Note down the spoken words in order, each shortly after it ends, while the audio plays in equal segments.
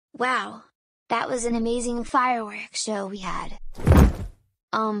Wow, that was an amazing fireworks show we had.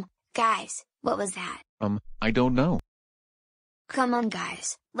 Guys, what was that? I don't know. Come on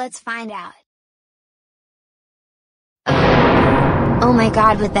guys, let's find out. Oh my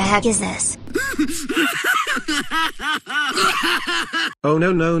god, what the heck is this? Oh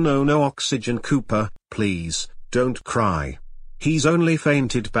no, Oxygen Koopa, please, don't cry. He's only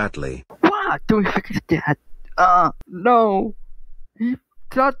fainted badly. What? Don't fix that. No.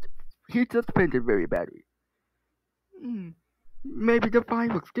 He just fainted very badly. Maybe the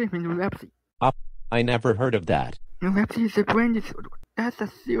fireworks gave him epilepsy. I never heard of that. Epilepsy is a brain disorder. That's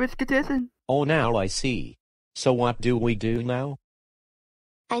a serious condition. Oh, now I see. So what do we do now?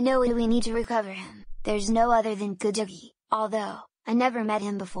 I know we need to recover him. There's no other than Good Iggy, although, I never met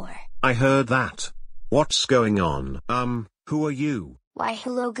him before. I heard that. What's going on? Who are you? Why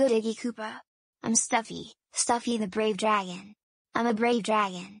hello Good Iggy Koopa. I'm Stuffy the Brave Dragon. I'm a brave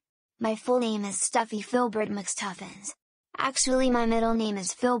dragon. My full name is Stuffy Filbert McStuffins. Actually my middle name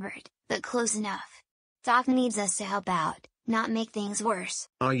is Filbert, but close enough. Doc needs us to help out, not make things worse.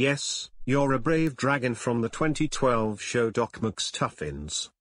 Ah yes, you're a brave dragon from the 2012 show Doc McStuffins.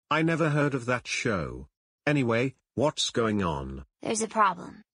 I never heard of that show. Anyway, what's going on? There's a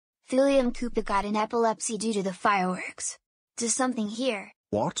problem. Thulium Koopa got an epilepsy due to the fireworks. Does something here?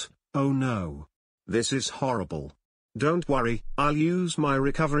 What? Oh no. This is horrible. Don't worry, I'll use my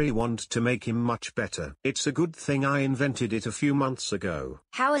recovery wand to make him much better. It's a good thing I invented it a few months ago.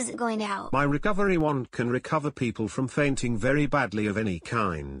 How is it going to help? My recovery wand can recover people from fainting very badly of any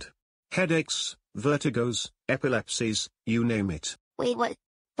kind. Headaches, vertigos, epilepsies, you name it. Wait, what?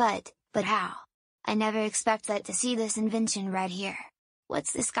 But how? I never expected to see this invention right here.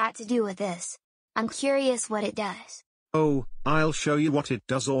 What's this got to do with this? I'm curious what it does. Oh, I'll show you what it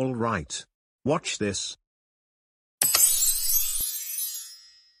does all right. Watch this.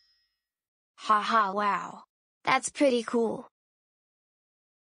 Haha, wow. That's pretty cool.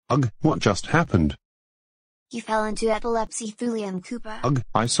 Ugh, what just happened? You fell into epilepsy, Thulium Koopa. Ugh,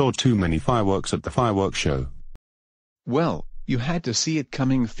 I saw too many fireworks at the fireworks show. Well, you had to see it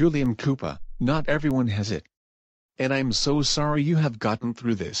coming, Thulium Koopa. Not everyone has it. And I'm so sorry you have gotten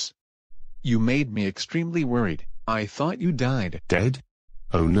through this. You made me extremely worried. I thought you died. Dead?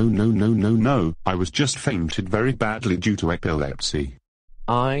 Oh no, I was just fainted very badly due to epilepsy.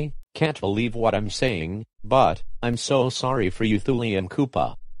 I can't believe what I'm saying, but I'm so sorry for you, Thulium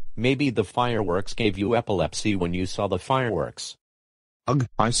Koopa. Maybe the fireworks gave you epilepsy when you saw the fireworks. Ugh,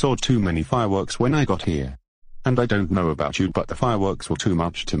 I saw too many fireworks when I got here. And I don't know about you, but the fireworks were too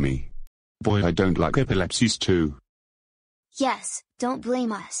much to me. Boy, I don't like epilepsies too. Yes, don't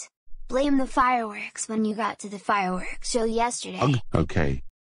blame us. Blame the fireworks when you got to the fireworks show yesterday. Ugh, okay.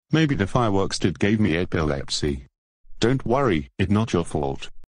 Maybe the fireworks did gave me epilepsy. Don't worry, it's not your fault.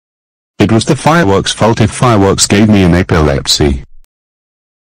 It was the fireworks' fault if fireworks gave me an epilepsy.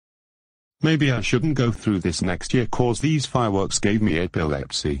 Maybe I shouldn't go through this next year cause these fireworks gave me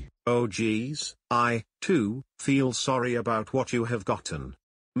epilepsy. Oh geez, I, too, feel sorry about what you have gotten.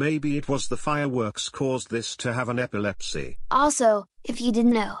 Maybe it was the fireworks caused this to have an epilepsy. Also, if you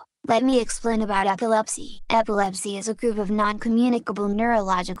didn't know, let me explain about epilepsy. Epilepsy is a group of non-communicable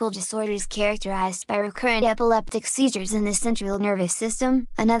neurological disorders characterized by recurrent epileptic seizures in the central nervous system.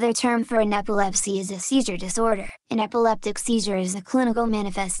 Another term for an epilepsy is a seizure disorder. An epileptic seizure is a clinical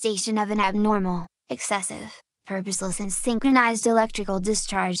manifestation of an abnormal, excessive, purposeless and synchronized electrical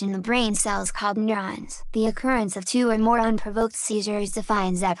discharge in the brain cells called neurons. The occurrence of two or more unprovoked seizures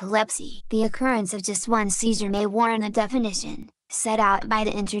defines epilepsy. The occurrence of just one seizure may warrant a definition, set out by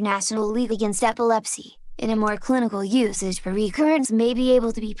the International League Against Epilepsy. In a more clinical usage, per recurrence may be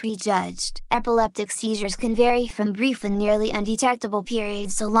able to be prejudged. Epileptic seizures can vary from brief and nearly undetectable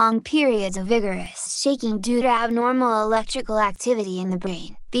periods to long periods of vigorous shaking due to abnormal electrical activity in the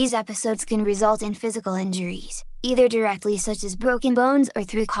brain. These episodes can result in physical injuries, either directly such as broken bones or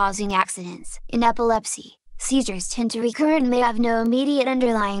through causing accidents. In epilepsy, seizures tend to recur and may have no immediate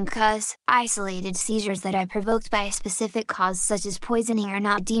underlying cause. Isolated seizures that are provoked by a specific cause such as poisoning are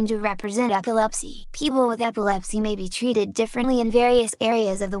not deemed to represent epilepsy. People with epilepsy may be treated differently in various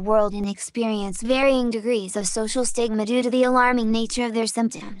areas of the world and experience varying degrees of social stigma due to the alarming nature of their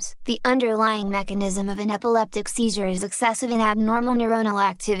symptoms. The underlying mechanism of an epileptic seizure is excessive and abnormal neuronal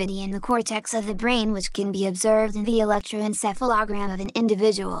activity in the cortex of the brain, which can be observed in the electroencephalogram of an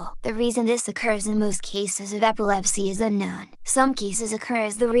individual. The reason this occurs in most cases of epilepsy is unknown. Some cases occur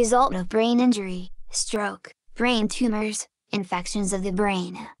as the result of brain injury, stroke, brain tumors, infections of the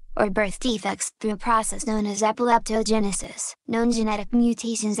brain, or birth defects through a process known as epileptogenesis. Known genetic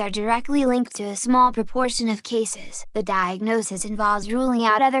mutations are directly linked to a small proportion of cases. The diagnosis involves ruling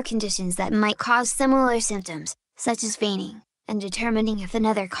out other conditions that might cause similar symptoms, such as fainting, and determining if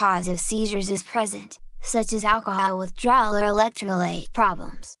another cause of seizures is present, such as alcohol withdrawal or electrolyte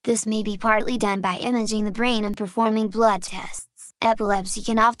problems. This may be partly done by imaging the brain and performing blood tests. Epilepsy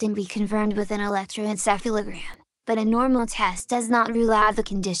can often be confirmed with an electroencephalogram, but a normal test does not rule out the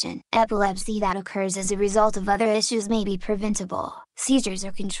condition. Epilepsy that occurs as a result of other issues may be preventable. Seizures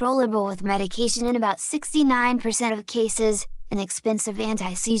are controllable with medication in about 69% of cases, and expensive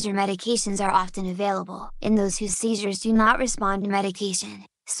anti-seizure medications are often available. In those whose seizures do not respond to medication,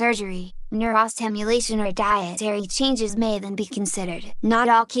 surgery, neurostimulation or dietary changes may then be considered. Not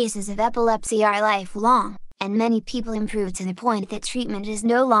all cases of epilepsy are lifelong, and many people improve to the point that treatment is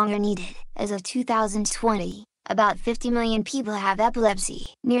no longer needed. As of 2020, about 50 million people have epilepsy.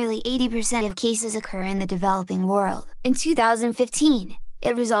 Nearly 80% of cases occur in the developing world. In 2015,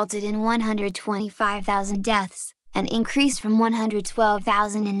 it resulted in 125,000 deaths, an increase from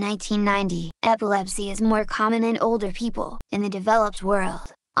 112,000 in 1990. Epilepsy is more common in older people. In the developed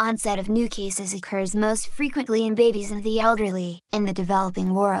world, onset of new cases occurs most frequently in babies and the elderly. In the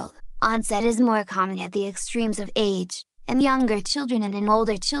developing world, onset is more common at the extremes of age, in younger children and in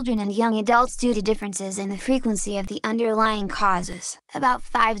older children and young adults due to differences in the frequency of the underlying causes. About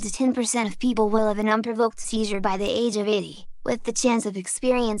 5 to 10% of people will have an unprovoked seizure by the age of 80, with the chance of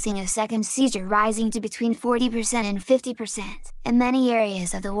experiencing a second seizure rising to between 40% and 50%. In many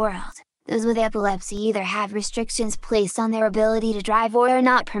areas of the world, those with epilepsy either have restrictions placed on their ability to drive or are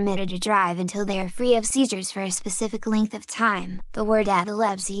not permitted to drive until they are free of seizures for a specific length of time. The word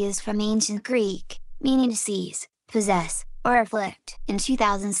epilepsy is from Ancient Greek, meaning to seize, possess, or afflict. In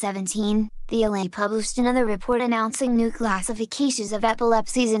 2017, the LA published another report announcing new classifications of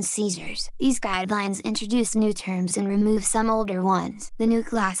epilepsies and seizures. These guidelines introduce new terms and remove some older ones. The new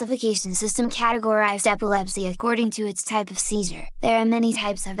classification system categorized epilepsy according to its type of seizure. There are many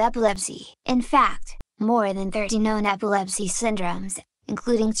types of epilepsy. In fact, more than 30 known epilepsy syndromes,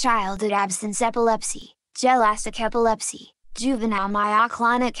 including childhood absence epilepsy, gelastic epilepsy, juvenile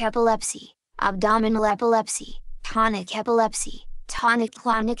myoclonic epilepsy, abdominal epilepsy, tonic epilepsy,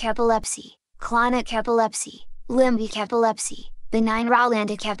 tonic-clonic epilepsy, clonic epilepsy, limbic epilepsy, benign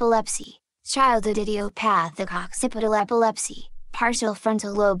Rolandic epilepsy, childhood idiopathic occipital epilepsy, partial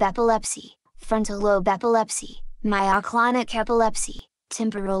frontal lobe epilepsy, myoclonic epilepsy,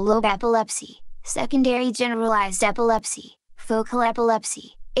 temporal lobe epilepsy, secondary generalized epilepsy, focal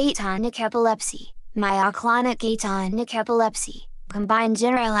epilepsy, atonic epilepsy, myoclonic atonic epilepsy, combined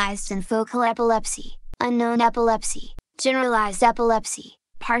generalized and focal epilepsy, unknown epilepsy, generalized epilepsy,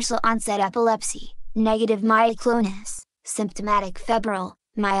 partial onset epilepsy, negative myoclonus, symptomatic febrile,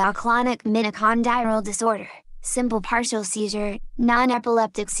 myoclonic mitochondrial disorder, simple partial seizure,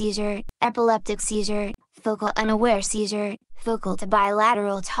 non-epileptic seizure, focal unaware seizure, focal to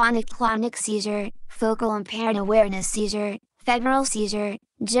bilateral tonic-clonic seizure, focal impaired awareness seizure, febrile seizure,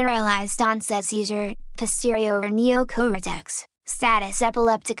 generalized onset seizure, posterior neocortex, status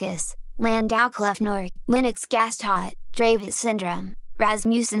epilepticus, Landau-Kleffner, Lennox-Gastaut, Dravet syndrome,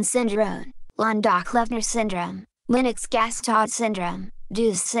 Rasmussen syndrome, Landau-Kleffner syndrome, Lennox-Gastaut syndrome,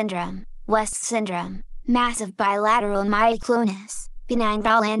 Deuce syndrome, West syndrome, massive bilateral myoclonus, benign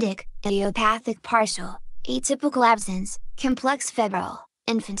Rolandic, idiopathic partial, atypical absence, complex febrile,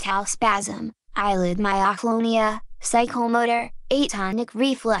 infantile spasm, eyelid myoclonia, psychomotor, atonic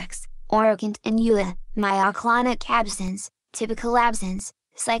reflex, orogant and EUA, myoclonic absence, typical absence,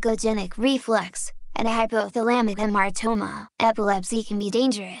 psychogenic reflex, and hypothalamic hamartoma. Epilepsy can be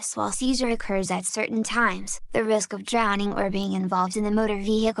dangerous while seizure occurs at certain times. The risk of drowning or being involved in a motor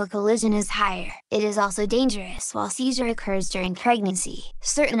vehicle collision is higher. It is also dangerous while seizure occurs during pregnancy.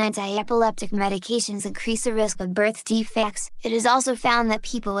 Certain anti-epileptic medications increase the risk of birth defects. It is also found that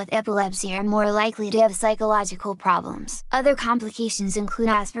people with epilepsy are more likely to have psychological problems. Other complications include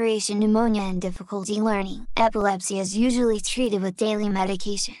aspiration pneumonia and difficulty learning. Epilepsy is usually treated with daily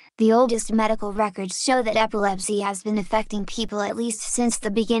medication. The oldest medical records show that epilepsy has been affecting people at least since the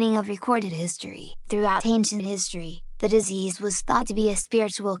beginning of recorded history. Throughout ancient history, the disease was thought to be a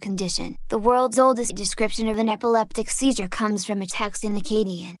spiritual condition. The world's oldest description of an epileptic seizure comes from a text in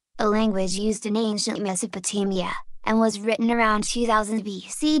Akkadian, a language used in ancient Mesopotamia, and was written around 2000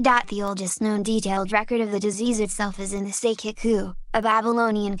 BC. The oldest known detailed record of the disease itself is in the Sekiku, a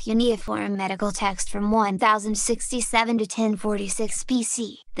Babylonian cuneiform medical text from 1067 to 1046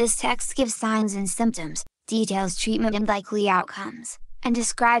 BC. This text gives signs and symptoms, details treatment and likely outcomes, and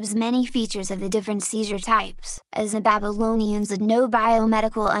describes many features of the different seizure types. As the Babylonians had no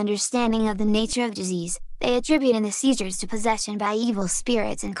biomedical understanding of the nature of disease, they attributed the seizures to possession by evil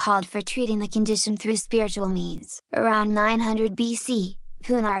spirits and called for treating the condition through spiritual means. Around 900 BC,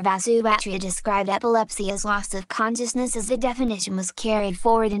 Punarvasuatria described epilepsy as loss of consciousness, as the definition was carried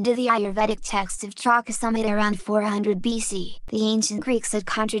forward into the Ayurvedic text of Chalkasamhita around 400 BC. The ancient Greeks had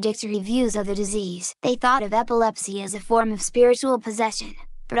contradictory views of the disease. They thought of epilepsy as a form of spiritual possession,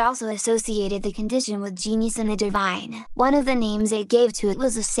 but also associated the condition with genius and the divine. One of the names they gave to it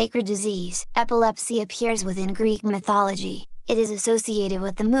was a sacred disease. Epilepsy appears within Greek mythology. It is associated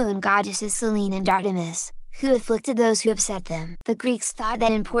with the moon goddesses Selene and Artemis, who afflicted those who upset them. The Greeks thought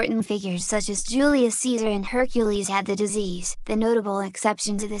that important figures such as Julius Caesar and Hercules had the disease. The notable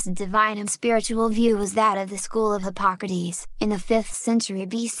exception to this divine and spiritual view was that of the school of Hippocrates. In the 5th century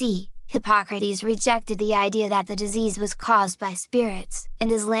BC, Hippocrates rejected the idea that the disease was caused by spirits. In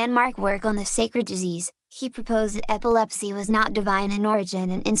his landmark work on the sacred disease, he proposed that epilepsy was not divine in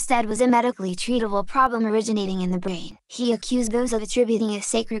origin and instead was a medically treatable problem originating in the brain. He accused those of attributing a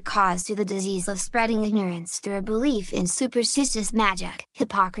sacred cause to the disease of spreading ignorance through a belief in superstitious magic.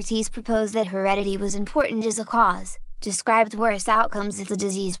 Hippocrates proposed that heredity was important as a cause, described worse outcomes of the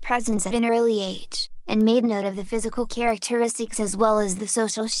disease presence at an early age, and made note of the physical characteristics as well as the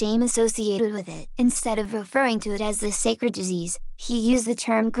social shame associated with it. Instead of referring to it as the sacred disease, he used the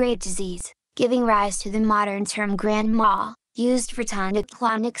term great disease, giving rise to the modern term grand mal, used for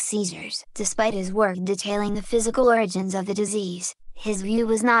tonic-clonic seizures. Despite his work detailing the physical origins of the disease, his view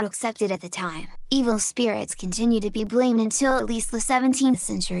was not accepted at the time. Evil spirits continued to be blamed until at least the 17th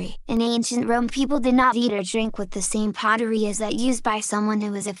century. In ancient Rome, people did not eat or drink with the same pottery as that used by someone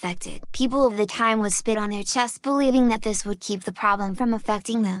who was affected. People of the time would spit on their chests, believing that this would keep the problem from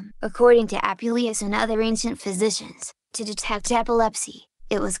affecting them. According to Apuleius and other ancient physicians, to detect epilepsy,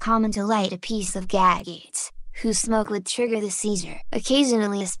 it was common to light a piece of agates, whose smoke would trigger the seizure.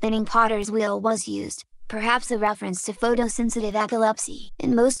 Occasionally a spinning potter's wheel was used, perhaps a reference to photosensitive epilepsy.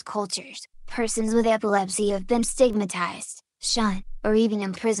 In most cultures, persons with epilepsy have been stigmatized, shunned, or even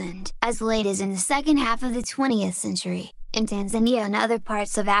imprisoned. As late as in the second half of the 20th century, in Tanzania and other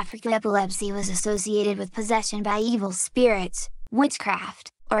parts of Africa, epilepsy was associated with possession by evil spirits, witchcraft,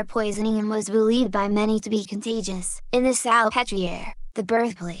 or poisoning, and was believed by many to be contagious. In the Salpêtrière, the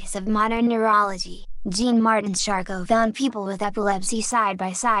birthplace of modern neurology, Jean-Martin Charcot found people with epilepsy side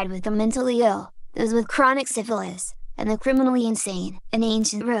by side with the mentally ill, those with chronic syphilis, and the criminally insane. In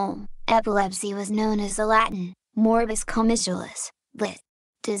ancient Rome, epilepsy was known as the Latin morbus commissulus, lit.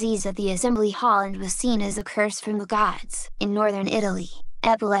 Disease at the Assembly Hall, and was seen as a curse from the gods. In northern Italy,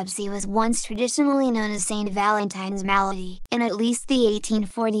 epilepsy was once traditionally known as Saint Valentine's malady. In at least the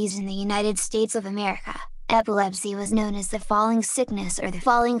 1840s in the United States of America, epilepsy was known as the falling sickness or the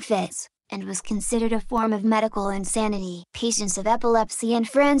falling fits, and was considered a form of medical insanity. Patients of epilepsy in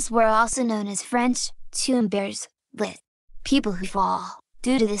France were also known as French tombeurs, lit. People who fall,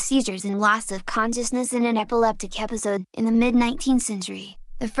 due to the seizures and loss of consciousness in an epileptic episode. In the mid-19th century,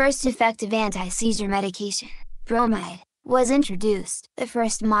 the first effective anti-seizure medication, bromide, was introduced. The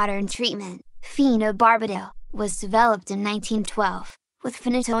first modern treatment, phenobarbital, was developed in 1912. With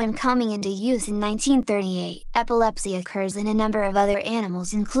phenytoin coming into use in 1938. Epilepsy occurs in a number of other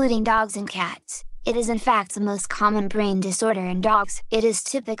animals including dogs and cats. It is in fact the most common brain disorder in dogs. It is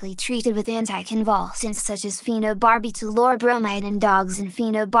typically treated with anticonvulsants such as phenobarbital or bromide in dogs and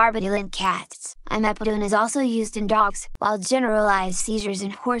phenobarbital in cats. Imepidone is also used in dogs. While generalized seizures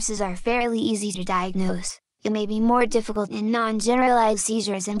in horses are fairly easy to diagnose, it may be more difficult in non-generalized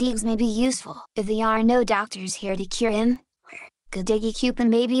seizures, and DIGs may be useful. If there are no doctors here to cure him, Good Iggy Koopa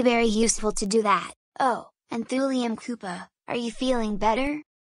may be very useful to do that. Oh, and Thulium Koopa, are you feeling better?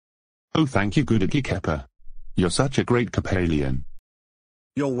 Oh, thank you, Good Iggy Koopa. You're such a great Koopalian.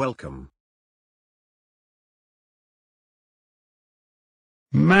 You're welcome.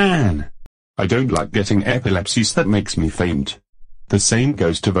 Man! I don't like getting epilepsies, that makes me faint. The same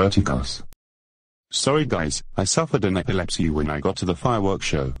goes to vertigos. Sorry guys, I suffered an epilepsy when I got to the fireworks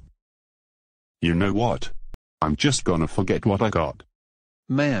show. You know what? I'm just gonna forget what I got.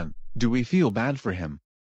 Man, do we feel bad for him?